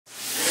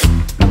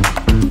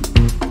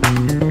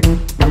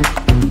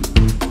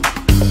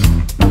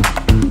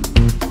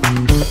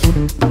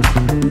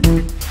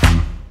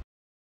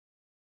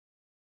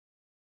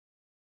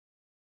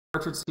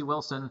Richard C.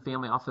 Wilson,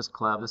 Family Office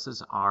Club. This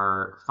is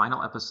our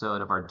final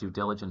episode of our due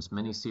diligence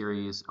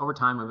mini-series. Over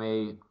time, we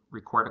may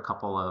record a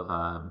couple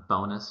of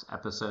bonus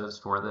episodes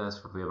for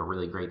this. If we have a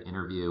really great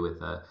interview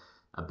with a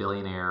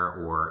billionaire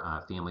or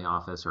a family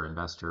office or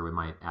investor, we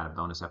might add a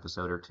bonus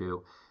episode or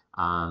two.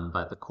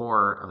 But the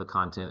core of the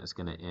content is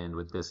going to end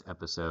with this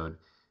episode.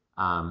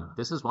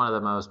 This is one of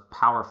the most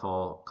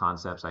powerful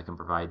concepts I can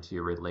provide to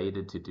you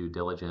related to due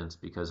diligence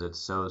because it's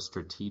so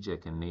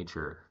strategic in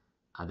nature.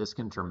 This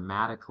can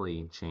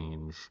dramatically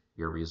change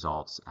your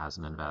results as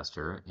an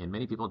investor. And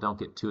many people don't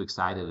get too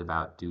excited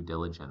about due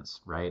diligence,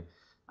 right?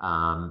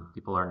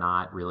 People are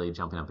not really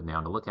jumping up and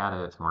down to look at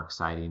it. It's more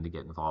exciting to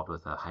get involved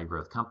with a high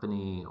growth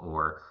company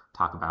or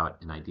talk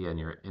about an idea in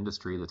your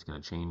industry that's going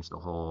to change the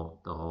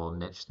whole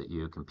niche that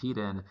you compete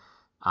in.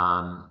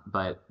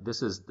 But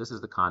this is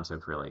the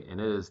concept really. And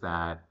it is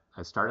that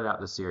I started out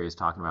this series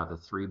talking about the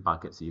three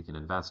buckets that you can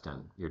invest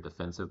in. Your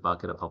defensive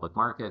bucket of public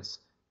markets,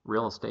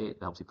 real estate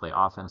that helps you play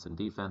offense and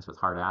defense with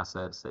hard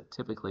assets that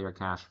typically are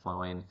cash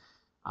flowing.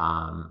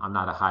 I'm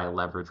not a high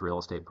leverage real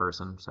estate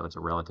person, so it's a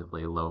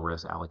relatively low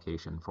risk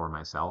allocation for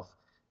myself.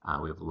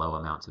 We have low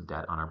amounts of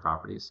debt on our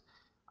properties.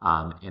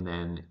 And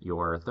then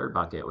your third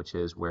bucket, which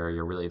is where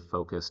you're really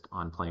focused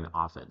on playing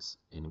offense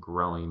and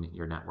growing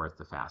your net worth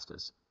the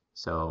fastest.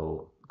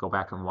 So go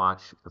back and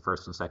watch the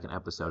first and second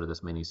episode of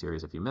this mini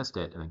series if you missed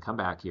it, and then come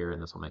back here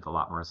and this will make a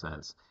lot more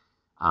sense.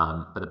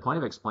 But the point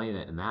of explaining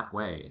it in that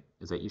way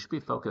is that you should be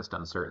focused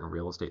on certain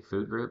real estate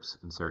food groups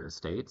in certain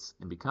states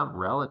and become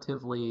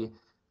relatively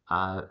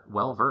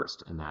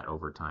well-versed in that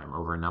over time,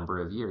 over a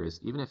number of years,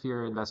 even if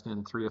you're investing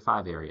in 3 to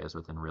 5 areas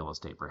within real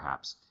estate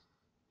perhaps.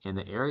 In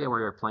the area where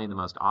you're playing the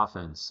most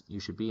offense, you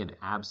should be an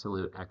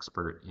absolute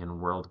expert in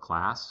world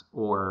class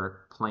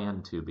or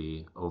plan to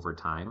be over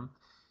time.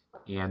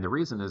 And the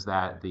reason is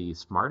that the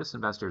smartest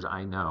investors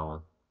I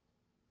know,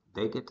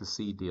 they get to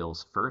see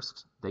deals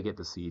first, they get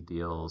to see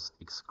deals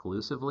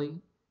exclusively,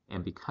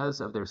 and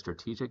because of their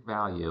strategic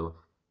value,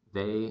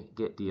 they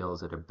get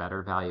deals at a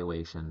better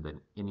valuation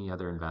than any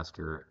other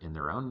investor in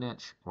their own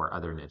niche or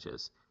other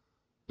niches.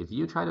 If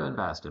you try to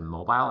invest in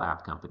mobile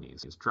app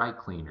companies, dry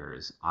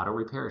cleaners, auto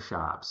repair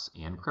shops,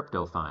 and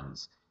crypto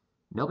funds,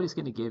 nobody's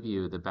going to give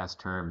you the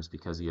best terms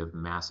because you have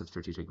massive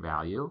strategic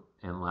value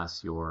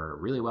unless you're a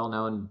really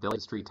well-known Bill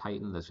Street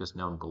titan that's just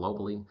known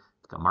globally,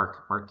 like a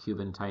Mark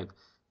Cuban type.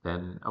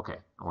 Then okay,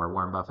 or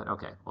Warren Buffett,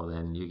 okay, well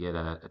then you get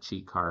a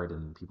cheat card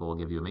and people will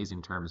give you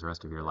amazing terms the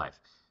rest of your life.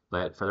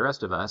 But for the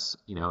rest of us,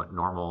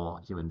 normal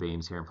human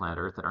beings here on planet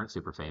Earth that aren't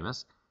super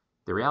famous,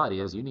 the reality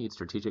is you need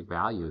strategic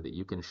value that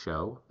you can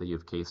show, that you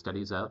have case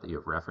studies of, that you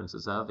have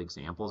references of,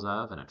 examples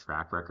of, and a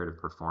track record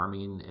of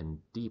performing and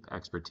deep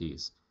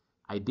expertise.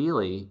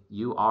 Ideally,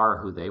 you are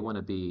who they want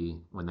to be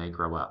when they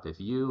grow up. If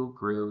you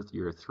grew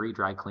your 3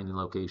 dry cleaning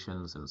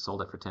locations and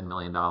sold it for $10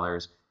 million,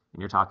 and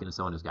you're talking to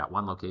someone who's got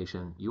 1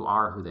 location, you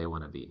are who they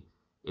want to be.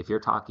 If you're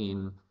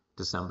talking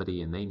to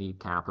somebody and they need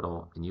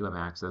capital and you have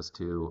access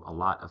to a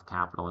lot of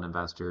capital and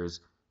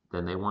investors,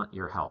 then they want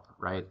your help,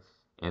 right?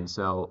 And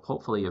so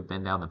hopefully you've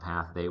been down the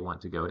path they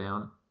want to go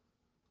down.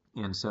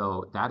 And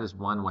so that is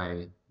one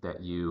way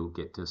that you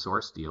get to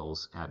source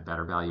deals at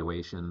better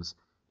valuations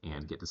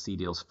and get to see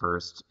deals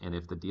first. And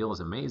if the deal is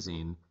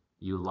amazing,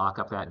 you lock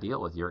up that deal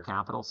with your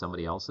capital,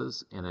 somebody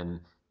else's, and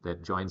then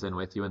that joins in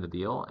with you in the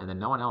deal, and then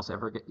no one else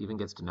ever even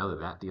gets to know that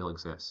that deal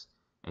exists.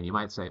 And you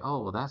might say,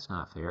 oh, well, that's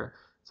not fair.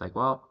 It's like,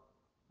 well,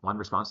 one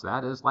response to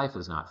that is life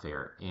is not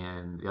fair.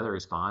 And the other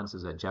response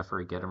is that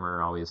Jeffrey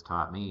Gitomer always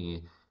taught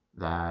me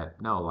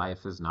that, no,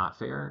 life is not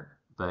fair,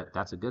 but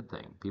that's a good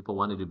thing. People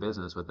want to do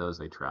business with those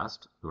they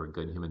trust, who are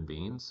good human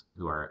beings,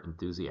 who are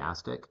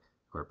enthusiastic,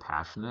 who are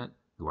passionate,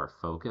 who are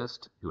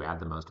focused, who add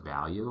the most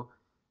value.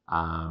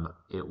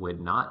 It would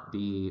not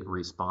be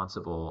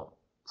responsible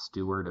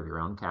steward of your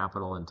own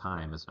capital and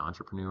time as an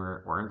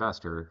entrepreneur or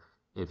investor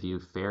if you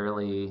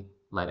fairly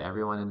let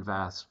everyone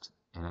invest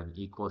and have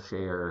equal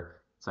share.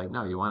 It's like,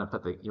 no, you want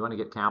to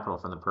get capital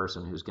from the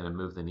person who's going to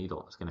move the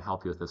needle. It's going to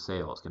help you with the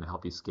sale. It's going to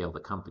help you scale the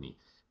company,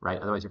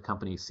 right? Otherwise your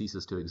company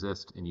ceases to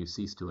exist and you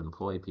cease to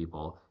employ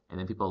people, and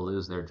then people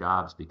lose their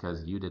jobs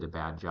because you did a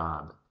bad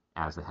job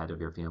as the head of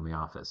your family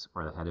office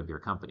or the head of your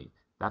company.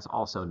 That's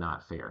also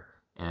not fair.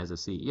 And as a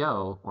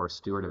CEO or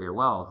steward of your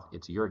wealth,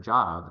 it's your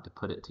job to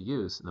put it to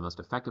use in the most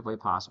effective way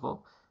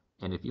possible.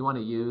 And if you want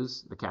to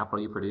use the capital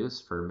you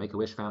produce for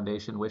Make-A-Wish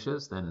Foundation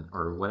wishes, then,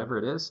 or whatever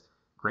it is,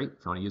 great.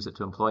 If you want to use it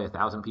to employ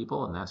 1,000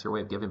 people and that's your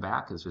way of giving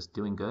back, is just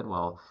doing good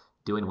while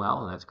doing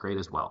well, and that's great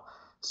as well.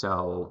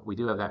 So we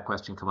do have that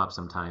question come up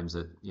sometimes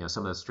that,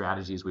 some of the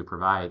strategies we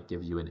provide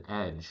give you an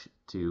edge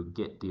to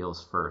get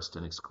deals first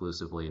and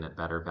exclusively and at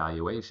better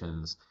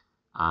valuations.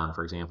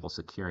 For example,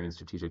 securing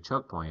strategic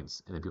choke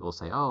points. And then people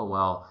say, oh,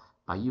 well,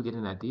 by you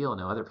getting that deal,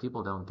 no other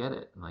people don't get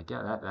it. I'm like,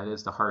 yeah, that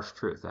is the harsh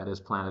truth. That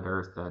is planet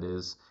Earth. That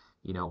is,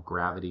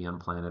 gravity on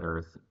planet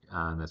Earth.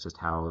 That's just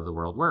how the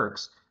world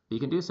works. But you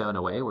can do so in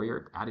a way where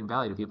you're adding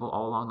value to people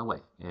all along the way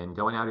and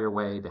going out of your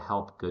way to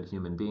help good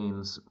human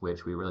beings,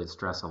 which we really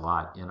stress a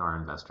lot in our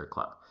investor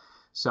club.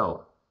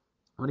 So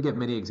I'm going to give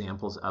many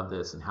examples of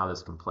this and how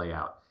this can play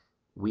out.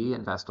 We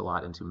invest a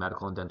lot into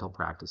medical and dental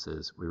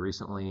practices. We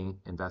recently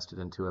invested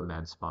into a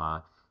med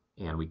spa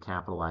and we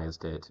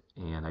capitalized it,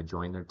 and I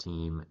joined their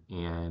team.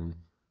 And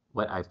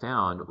what I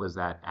found was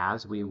that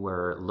as we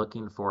were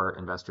looking for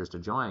investors to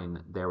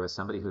join, there was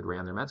somebody who'd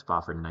ran their med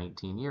spa for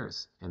 19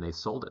 years and they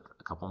sold it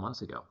a couple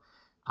months ago.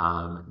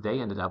 They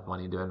ended up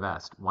wanting to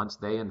invest. Once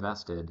they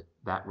invested,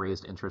 that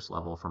raised interest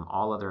level from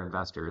all other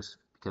investors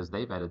because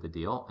they vetted the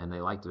deal and they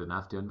liked it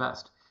enough to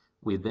invest.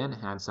 We then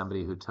had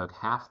somebody who took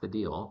half the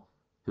deal,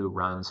 who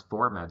runs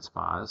 4 med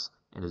spas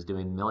and is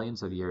doing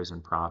millions of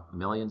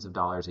millions of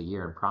dollars a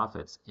year in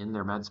profits in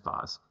their med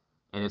spas.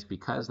 And it's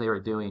because they were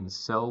doing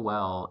so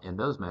well in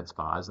those med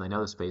spas and they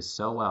know the space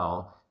so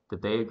well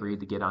that they agreed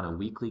to get on a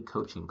weekly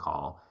coaching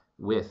call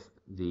with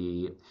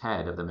the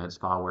head of the med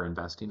spa we're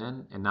investing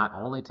in, and not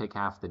only take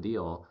half the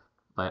deal,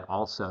 but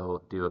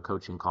also do a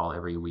coaching call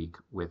every week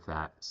with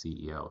that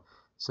CEO.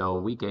 So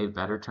we gave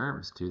better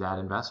terms to that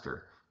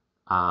investor.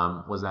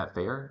 Was that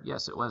fair?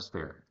 Yes, it was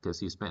fair because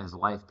he spent his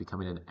life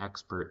becoming an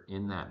expert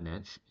in that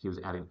niche. He was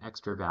adding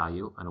extra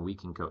value on a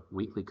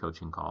weekly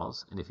coaching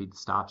calls. And if he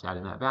stops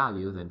adding that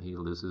value, then he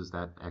loses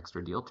that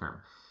extra deal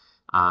term.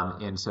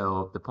 And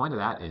so the point of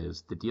that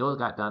is the deal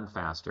got done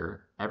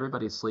faster.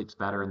 Everybody sleeps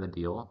better in the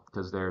deal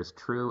because there's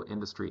true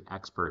industry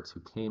experts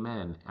who came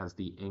in as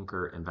the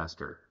anchor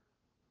investor.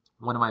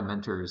 One of my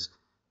mentors,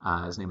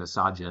 his name is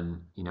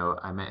Sajin,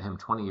 I met him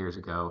 20 years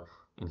ago,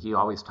 and he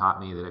always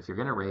taught me that if you're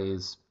going to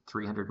raise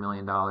 $300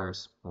 million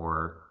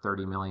or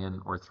 $30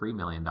 million or $3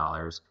 million,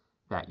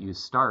 that you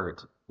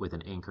start with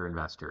an anchor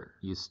investor.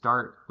 You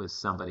start with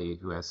somebody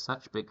who has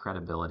such big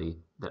credibility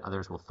that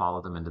others will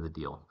follow them into the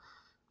deal.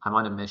 I'm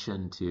on a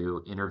mission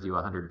to interview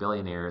 100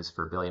 billionaires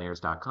for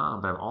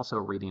billionaires.com, but I'm also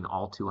reading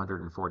all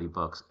 240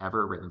 books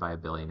ever written by a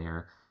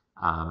billionaire.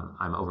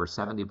 I'm over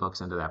 70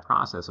 books into that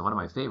process, and one of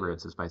my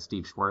favorites is by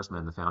Steve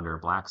Schwarzman, the founder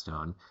of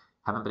Blackstone.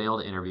 Haven't been able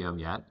to interview him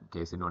yet, in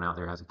case anyone out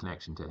there has a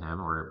connection to him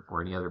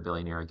or any other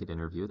billionaire I could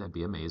interview. That'd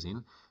be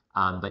amazing.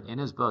 But in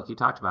his book, he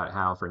talked about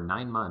how for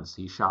 9 months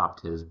he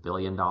shopped his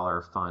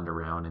billion-dollar fund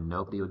around and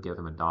nobody would give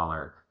him a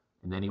dollar.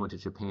 And then he went to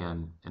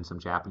Japan and some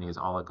Japanese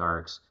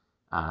oligarchs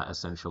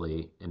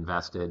essentially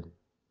invested,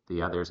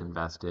 the others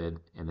invested,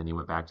 and then he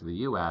went back to the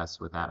US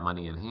with that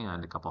money in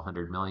hand, a couple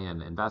 $100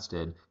 million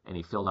invested, and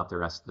he filled up the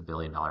rest of the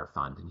billion-dollar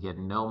fund. And he had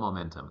no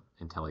momentum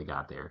until he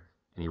got there,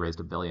 and he raised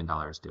 $1 billion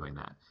doing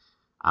that.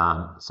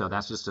 So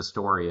that's just a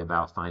story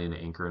about finding an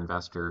anchor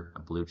investor, a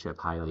blue chip,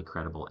 highly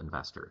credible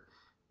investor.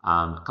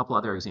 A couple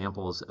other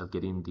examples of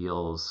getting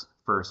deals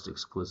first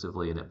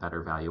exclusively and at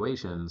better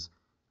valuations.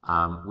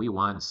 We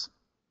once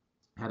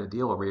had a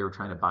deal where we were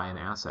trying to buy an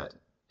asset,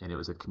 and it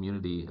was a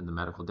community in the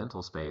medical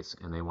dental space,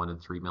 and they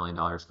wanted $3 million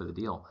for the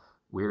deal.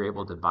 We were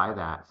able to buy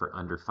that for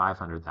under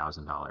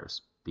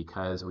 $500,000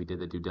 because we did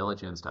the due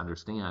diligence to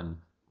understand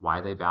why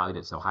they valued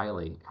it so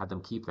highly, had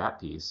them keep that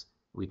piece.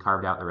 We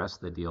carved out the rest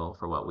of the deal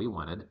for what we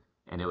wanted,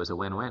 and it was a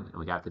win-win, and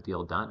we got the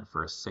deal done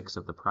for a sixth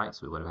of the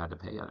price we would have had to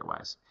pay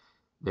otherwise.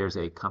 There's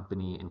a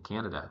company in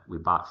Canada. We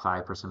bought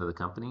 5% of the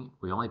company.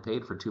 We only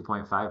paid for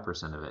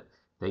 2.5% of it.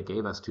 They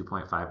gave us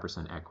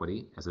 2.5%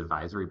 equity as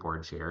advisory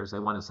board shares. They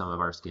wanted some of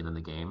our skin in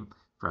the game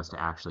for us to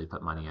actually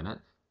put money in it,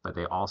 but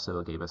they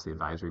also gave us the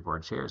advisory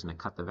board shares, and it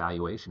cut the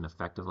valuation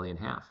effectively in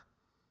half.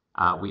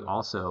 We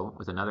also,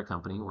 with another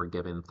company, were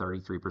given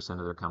 33%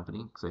 of their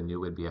company because they knew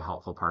we'd be a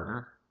helpful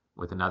partner.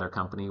 With another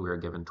company, we were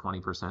given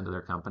 20% of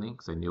their company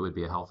because they knew we'd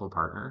be a helpful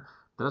partner.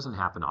 That doesn't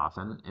happen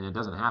often, and it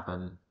doesn't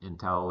happen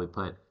until we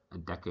put a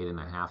decade and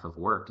a half of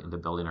work into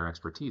building our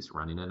expertise,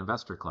 running an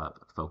investor club,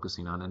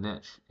 focusing on a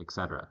niche,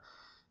 etc.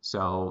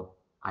 So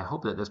I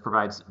hope that this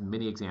provides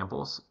many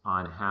examples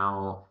on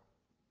how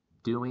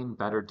doing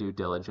better due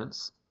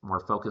diligence,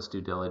 more focused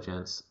due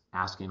diligence,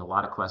 asking a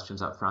lot of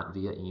questions up front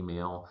via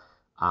email,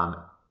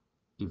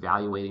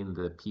 evaluating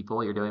the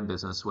people you're doing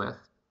business with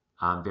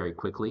very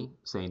quickly,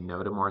 saying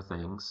no to more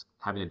things,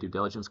 having a due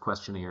diligence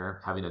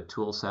questionnaire, having a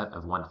tool set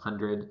of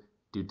 100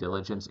 due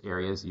diligence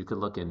areas you could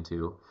look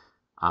into,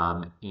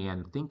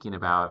 and thinking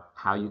about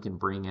how you can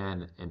bring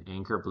in an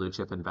anchor blue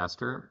chip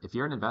investor. If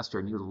you're an investor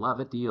and you love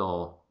a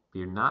deal, but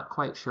you're not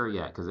quite sure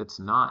yet because it's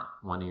not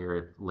one of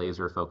your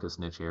laser focused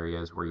niche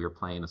areas where you're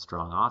playing a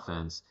strong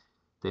offense,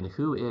 then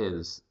who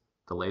is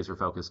the laser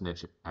focused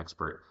niche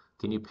expert?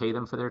 Can you pay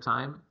them for their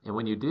time? And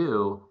when you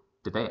do,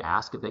 did they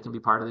ask if they can be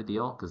part of the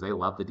deal because they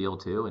love the deal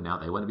too and now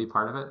they want to be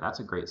part of it? That's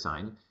a great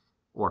sign.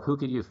 Or who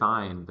could you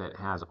find that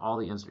has all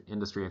the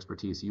industry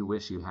expertise you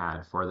wish you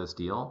had for this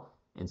deal,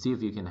 and see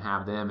if you can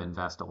have them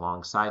invest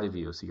alongside of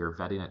you so you're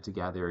vetting it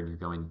together and you're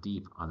going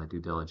deep on the due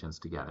diligence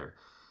together.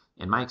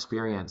 In my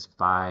experience,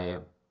 by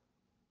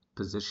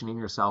positioning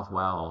yourself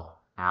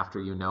well after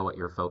you know what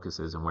your focus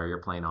is and where you're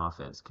playing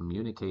offense,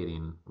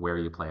 communicating where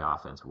you play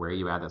offense, where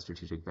you add that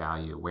strategic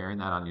value, wearing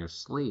that on your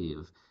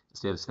sleeve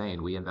instead of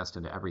saying we invest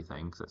into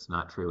everything, because it's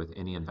not true with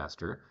any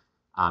investor,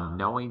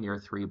 knowing your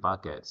 3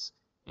 buckets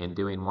and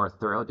doing more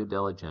thorough due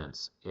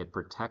diligence, it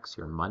protects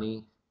your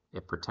money,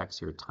 it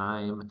protects your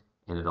time,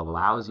 and it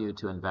allows you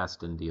to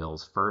invest in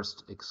deals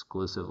first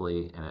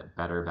exclusively and at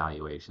better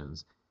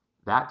valuations.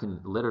 That can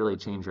literally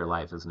change your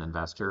life as an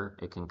investor.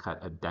 It can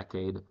cut a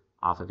decade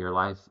off of your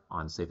life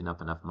on saving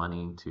up enough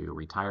money to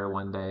retire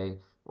one day,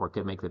 or it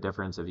could make the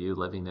difference of you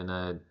living in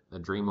a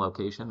dream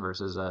location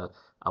versus a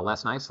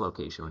less nice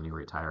location when you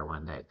retire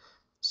one day.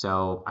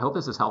 So I hope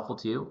this is helpful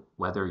to you,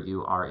 whether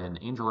you are an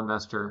angel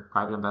investor,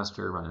 private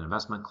investor, run an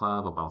investment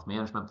club, a wealth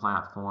management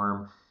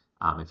platform,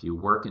 if you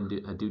work in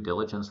a due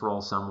diligence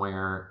role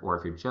somewhere, or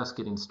if you're just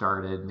getting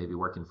started, maybe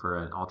working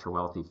for an ultra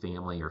wealthy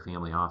family or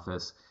family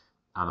office.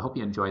 I hope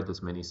you enjoyed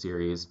this mini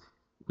series.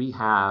 We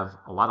have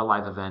a lot of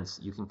live events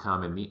you can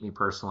come and meet me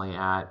personally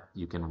at.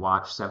 You can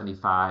watch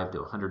 75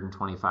 to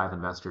 125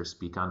 investors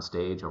speak on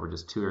stage over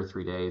just 2 or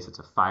 3 days. It's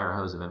a fire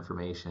hose of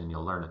information.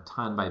 You'll learn a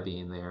ton by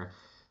being there.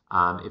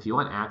 If you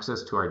want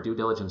access to our due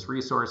diligence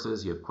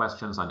resources, you have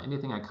questions on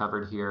anything I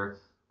covered here,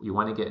 you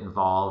want to get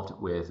involved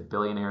with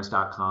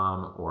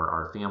billionaires.com or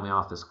our family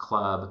office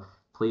club,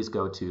 please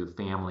go to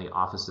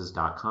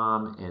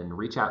familyoffices.com and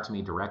reach out to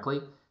me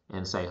directly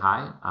and say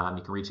hi.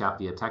 You can reach out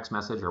via text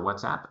message or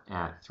WhatsApp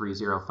at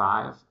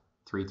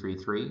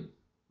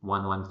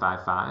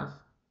 305-333-1155,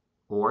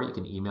 or you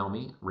can email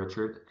me,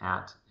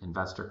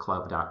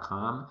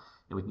 richard@investorclub.com,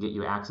 and we can get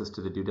you access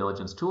to the due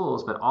diligence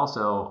tools, but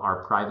also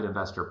our private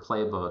investor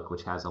playbook,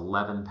 which has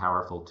 11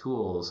 powerful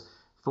tools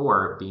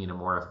for being a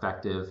more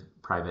effective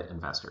private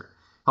investor.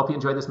 Hope you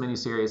enjoyed this mini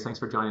series. Thanks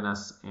for joining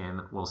us,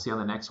 and we'll see you on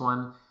the next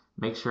one.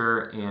 Make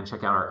sure and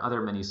check out our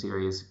other mini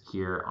series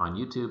here on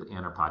YouTube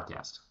and our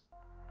podcast.